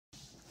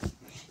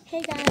Hey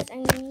guys,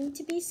 I'm going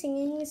to be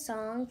singing a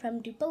song from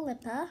Dua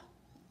Lipa.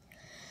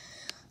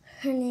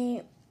 Her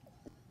name,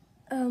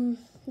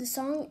 the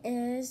song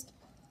is,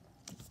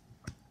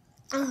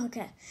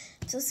 okay,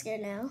 I'm so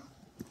scared now.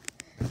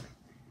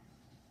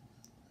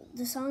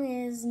 The song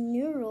is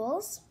New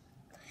Rules.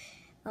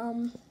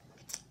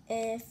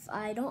 If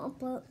I don't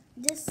upload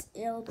this,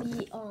 it'll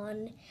be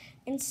on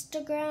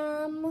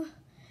Instagram,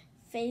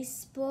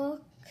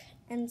 Facebook,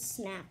 and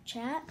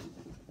Snapchat.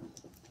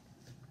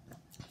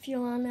 If you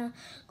wanna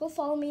go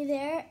follow me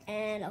there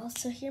and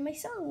also hear my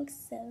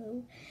songs.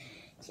 So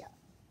yeah,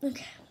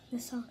 okay, the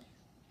song.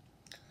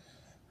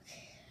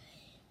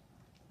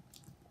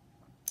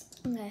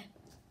 Okay.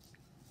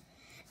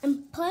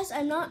 And plus,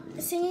 I'm not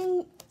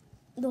singing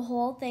the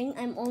whole thing.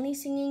 I'm only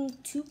singing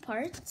 2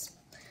 parts.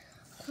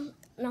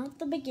 Not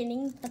the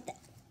beginning, but the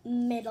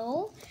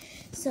middle.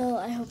 So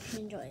I hope you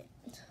enjoy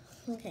it.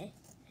 Okay.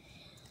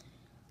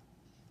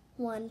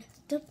 1.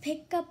 Don't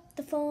pick up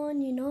the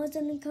phone, you know it's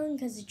on the cone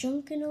because you're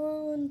drunk and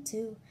alone.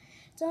 2.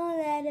 Don't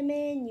let him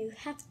in, you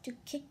have to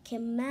kick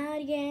him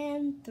out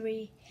again.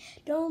 3.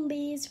 Don't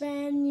be his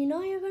friend, you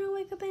know you're gonna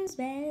wake up and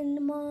spend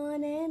the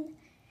morning.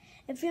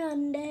 If you're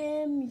under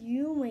him,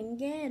 you ain't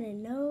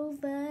getting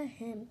over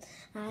him.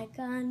 I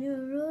got new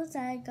rules,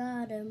 I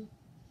got 'em.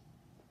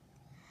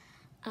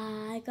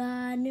 I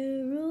got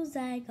new rules,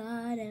 I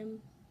got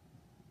 'em.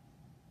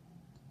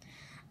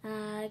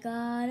 I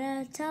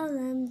gotta tell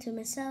them to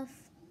myself.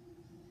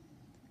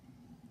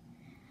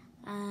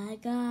 I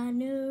got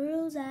new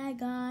rules, I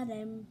got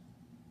 'em.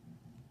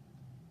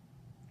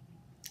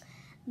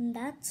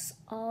 That's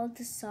all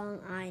the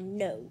song I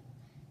know.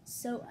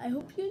 So I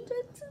hope you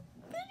enjoyed the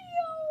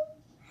video.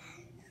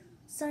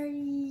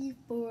 Sorry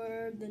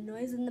for the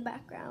noise in the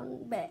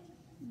background, but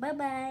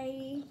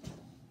bye-bye.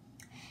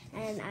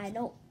 And I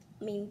don't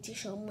mean to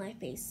show my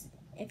face.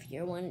 If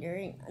you're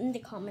wondering, in the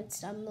comments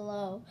down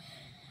below,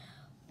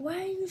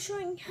 why are you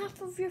showing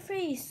half of your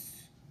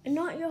face and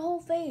not your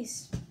whole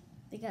face?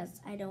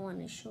 Because I don't want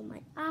to show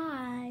my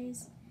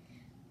eyes,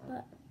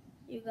 but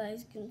you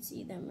guys can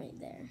see them right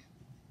there.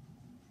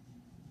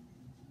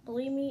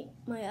 Believe me,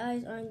 my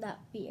eyes aren't that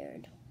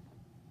weird.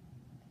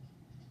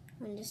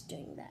 I'm just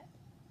doing that.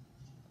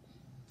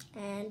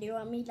 And do you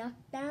want me to duck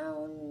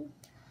down?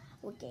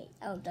 Okay,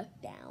 I'll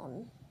duck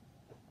down.